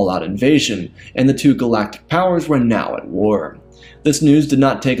was an all-out invasion, and the two galactic powers were now at war. This news did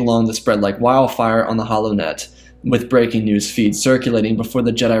not take long to spread like wildfire on the HoloNet, with breaking news feeds circulating before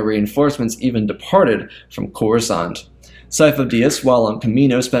the Jedi reinforcements even departed from Coruscant. Sifo-Dyas, while on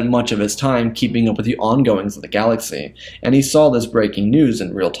Kamino, spent much of his time keeping up with the ongoings of the galaxy, and he saw this breaking news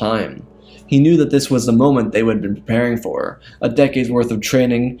in real time. He knew that this was the moment they would have been preparing for. A decade's worth of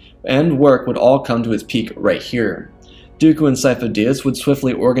training and work would all come to its peak right here. Dooku and Sifo-Dyas would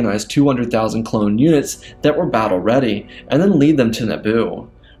swiftly organize 200,000 clone units that were battle-ready, and then lead them to Naboo,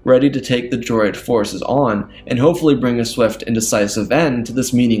 ready to take the droid forces on and hopefully bring a swift and decisive end to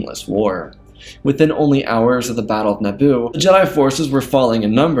this meaningless war. Within only hours of the Battle of Naboo, the Jedi forces were falling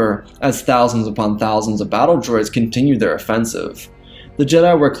in number as thousands upon thousands of battle droids continued their offensive. The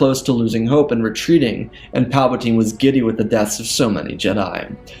Jedi were close to losing hope and retreating, and Palpatine was giddy with the deaths of so many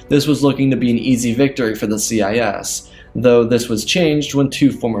Jedi. This was looking to be an easy victory for the CIS, though this was changed when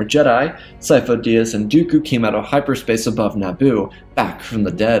two former Jedi, Sifo-Dyas and Dooku, came out of hyperspace above Naboo, back from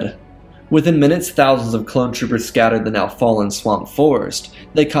the dead. Within minutes, thousands of clone troopers scattered the now fallen swamp forest.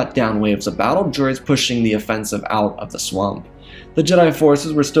 They cut down waves of battle droids, pushing the offensive out of the swamp. The Jedi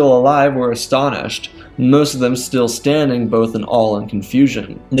forces were still alive were astonished, most of them still standing both in awe and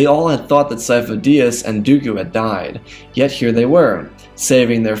confusion. They all had thought that Sifo-Dyas and Dooku had died, yet here they were,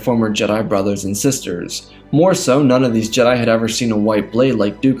 saving their former Jedi brothers and sisters. More so, none of these Jedi had ever seen a white blade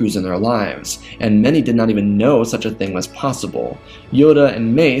like Dooku's in their lives, and many did not even know such a thing was possible. Yoda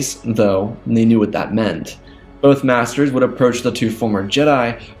and Mace, though, they knew what that meant. Both masters would approach the two former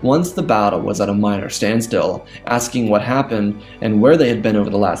Jedi once the battle was at a minor standstill, asking what happened and where they had been over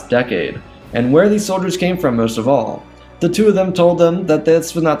the last decade, and where these soldiers came from most of all. The two of them told them that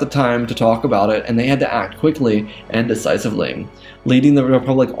this was not the time to talk about it and they had to act quickly and decisively. Leading the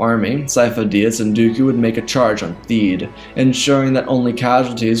Republic army, Sifo-Dyas and Dooku would make a charge on Theed, ensuring that only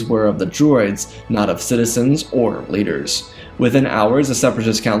casualties were of the droids, not of citizens or leaders. Within hours, the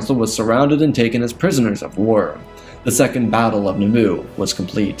Separatist Council was surrounded and taken as prisoners of war. The Second Battle of Naboo was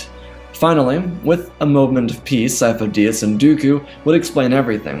complete. Finally, with a moment of peace, Sifo-Dyas and Dooku would explain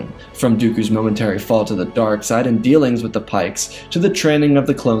everything, from Dooku's momentary fall to the dark side and dealings with the Pikes, to the training of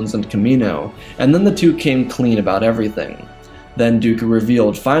the clones on Kamino, and then the two came clean about everything. Then Dooku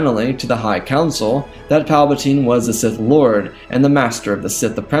revealed finally to the High Council that Palpatine was the Sith Lord and the master of the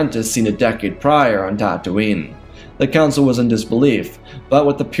Sith apprentice seen a decade prior on Tatooine. The council was in disbelief, but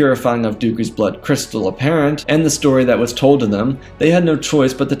with the purifying of Dooku's blood crystal apparent and the story that was told to them, they had no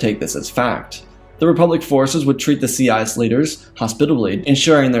choice but to take this as fact. The Republic forces would treat the CIS leaders hospitably,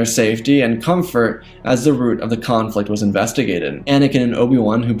 ensuring their safety and comfort as the root of the conflict was investigated. Anakin and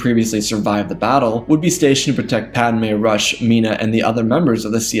Obi-Wan, who previously survived the battle, would be stationed to protect Padme, Rush, Mina, and the other members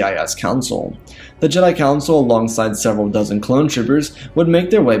of the CIS Council. The Jedi Council, alongside several dozen clone troopers, would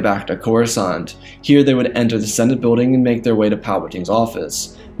make their way back to Coruscant. Here they would enter the Senate building and make their way to Palpatine's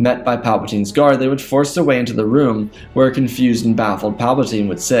office. Met by Palpatine's guard, they would force their way into the room where a confused and baffled Palpatine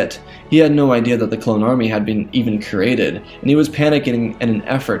would sit. He had no idea that the clone army had been even created, and he was panicking in an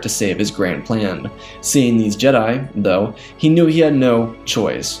effort to save his grand plan. Seeing these Jedi, though, he knew he had no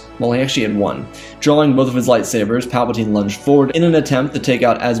choice. Well, he actually had one. Drawing both of his lightsabers, Palpatine lunged forward in an attempt to take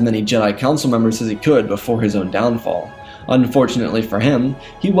out as many Jedi Council members as he could before his own downfall. Unfortunately for him,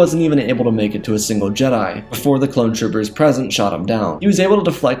 he wasn't even able to make it to a single Jedi before the clone troopers present shot him down. He was able to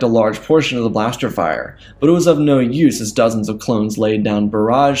deflect a large portion of the blaster fire, but it was of no use as dozens of clones laid down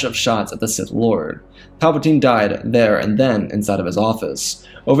barrage of shots at the Sith Lord. Palpatine died there and then inside of his office.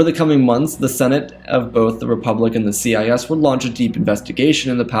 Over the coming months, the Senate of both the Republic and the CIS would launch a deep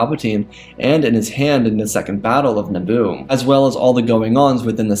investigation into Palpatine and in his hand in the Second Battle of Naboo, as well as all the going-ons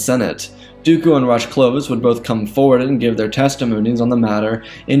within the Senate. Dooku and Rush Clovis would both come forward and give their testimonies on the matter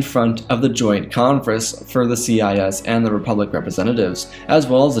in front of the Joint Conference for the CIS and the Republic representatives, as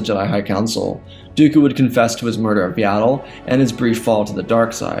well as the Jedi High Council. Dooku would confess to his murder of Yaddle and his brief fall to the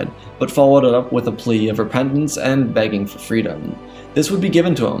dark side, but followed it up with a plea of repentance and begging for freedom. This would be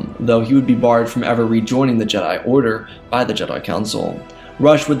given to him, though he would be barred from ever rejoining the Jedi Order by the Jedi Council.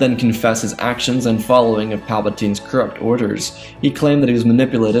 Rush would then confess his actions and following of Palpatine's corrupt orders. He claimed that he was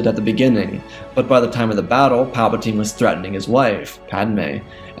manipulated at the beginning, but by the time of the battle, Palpatine was threatening his wife, Padme,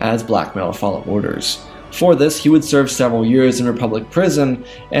 as blackmail to follow orders. For this, he would serve several years in Republic prison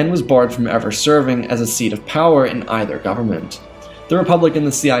and was barred from ever serving as a seat of power in either government. The Republic and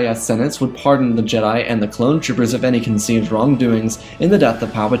the CIS Senates would pardon the Jedi and the clone troopers of any conceived wrongdoings in the death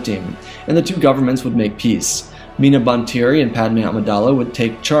of Palpatine, and the two governments would make peace. Mina Bontiri and Padme Amidala would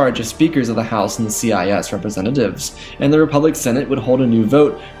take charge as Speakers of the House and the CIS representatives, and the Republic Senate would hold a new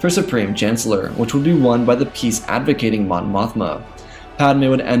vote for Supreme Chancellor, which would be won by the peace-advocating Mon Mothma. Padme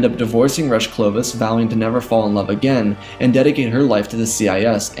would end up divorcing Rush Clovis, vowing to never fall in love again, and dedicate her life to the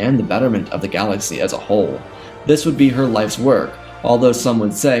CIS and the betterment of the galaxy as a whole. This would be her life's work, although some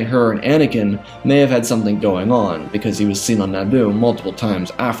would say her and Anakin may have had something going on, because he was seen on Naboo multiple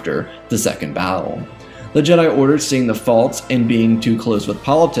times after the second battle. The Jedi Order, seeing the faults in being too close with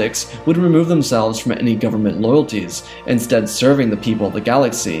politics, would remove themselves from any government loyalties, instead serving the people of the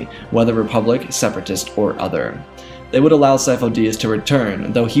galaxy, whether Republic, Separatist, or other. They would allow Sifo-Dyas to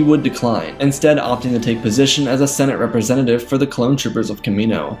return, though he would decline, instead opting to take position as a Senate representative for the clone troopers of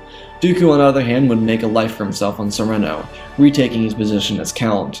Kamino. Dooku, on the other hand, would make a life for himself on Sereno, retaking his position as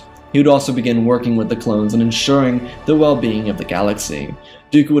Count. He would also begin working with the clones and ensuring the well-being of the galaxy.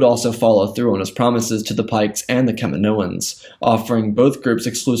 Dooku would also follow through on his promises to the Pikes and the Kaminoans, offering both groups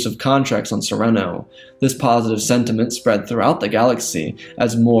exclusive contracts on Sereno. This positive sentiment spread throughout the galaxy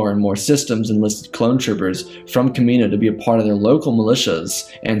as more and more systems enlisted clone troopers from Kamino to be a part of their local militias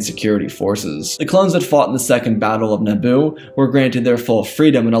and security forces. The clones that fought in the Second Battle of Naboo were granted their full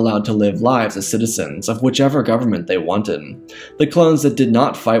freedom and allowed to live lives as citizens of whichever government they wanted. The clones that did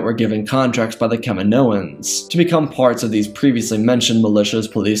not fight were given contracts by the Kaminoans to become parts of these previously mentioned militias,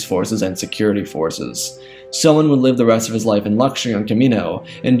 police forces, and security forces. Someone would live the rest of his life in luxury on Kamino,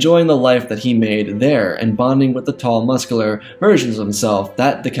 enjoying the life that he made there and bonding with the tall, muscular versions of himself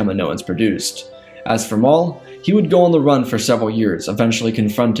that the Kaminoans produced. As for Maul, he would go on the run for several years, eventually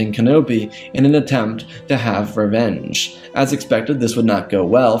confronting Kenobi in an attempt to have revenge. As expected, this would not go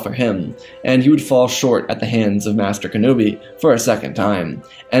well for him, and he would fall short at the hands of Master Kenobi for a second time,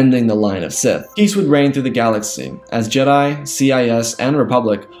 ending the line of Sith. Peace would reign through the galaxy, as Jedi, CIS, and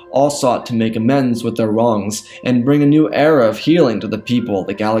Republic all sought to make amends with their wrongs and bring a new era of healing to the people of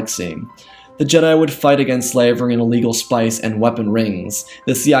the galaxy. The Jedi would fight against slavery and illegal spice and weapon rings.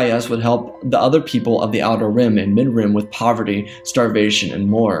 The CIS would help the other people of the Outer Rim and Mid-Rim with poverty, starvation, and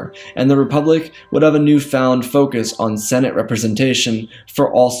more. And the Republic would have a newfound focus on Senate representation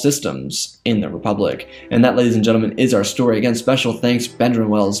for all systems in the Republic. And that, ladies and gentlemen, is our story. Again, special thanks Benjamin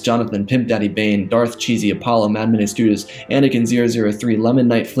Wells, Jonathan, Pimp Daddy Bane, Darth Cheesy, Apollo, Mad Minute Studios, Anakin003, Lemon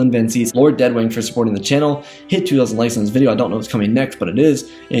Knight, Flynn Van Cease, Lord Deadwing for supporting the channel. Hit 2,000 likes on this video. I don't know what's coming next, but it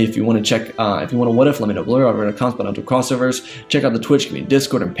is. If you want to check if you want to what if, let me know below. I've got accounts but not do crossovers. Check out the Twitch community,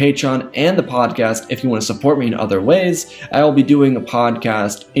 Discord, and Patreon, and the podcast if you want to support me in other ways. I will be doing a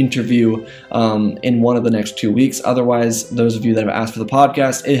podcast interview in one of the next 2 weeks. Otherwise, those of you that have asked for the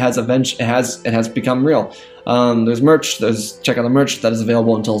podcast, it has become real. There's merch. Check out the merch that is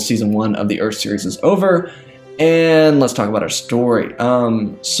available until season 1 of the Earth series is over. And let's talk about our story.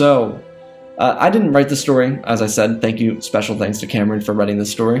 I didn't write the story, as I said. Thank you, special thanks to Cameron for writing this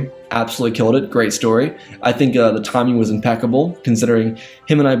story. Absolutely killed it, great story. I think the timing was impeccable, considering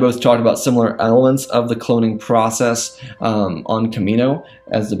him and I both talked about similar elements of the cloning process on Kamino,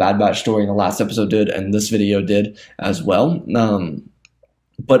 as the Bad Batch story in the last episode did, and this video did as well.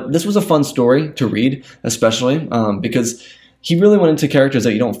 But this was a fun story to read, especially because he really went into characters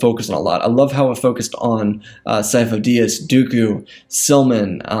that you don't focus on a lot. I love how it focused on Sifo-Dyas, Dooku,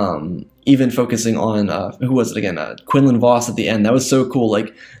 Silman, even focusing on, who was it again, Quinlan Voss at the end. That was so cool.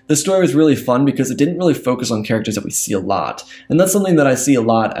 Like, the story was really fun because it didn't really focus on characters that we see a lot. And that's something that I see a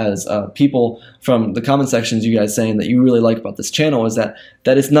lot as people from the comment sections, you guys saying that you really like about this channel, is that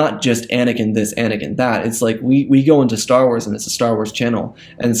it's not just Anakin this, Anakin that. It's like we go into Star Wars and it's a Star Wars channel.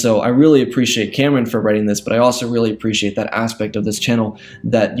 And so I really appreciate Cameron for writing this, but I also really appreciate that aspect of this channel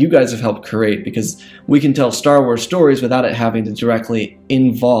that you guys have helped create, because we can tell Star Wars stories without it having to directly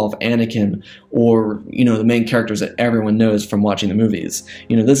involve Anakin Anakin or, you know, the main characters that everyone knows from watching the movies.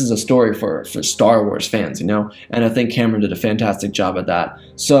 You know, this is a story for Star Wars fans, you know, and I think Cameron did a fantastic job at that.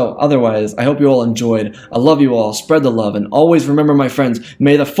 So otherwise, I hope you all enjoyed. I love you all, spread the love, and always remember, my friends,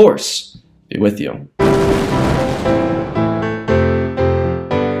 may the Force be with you.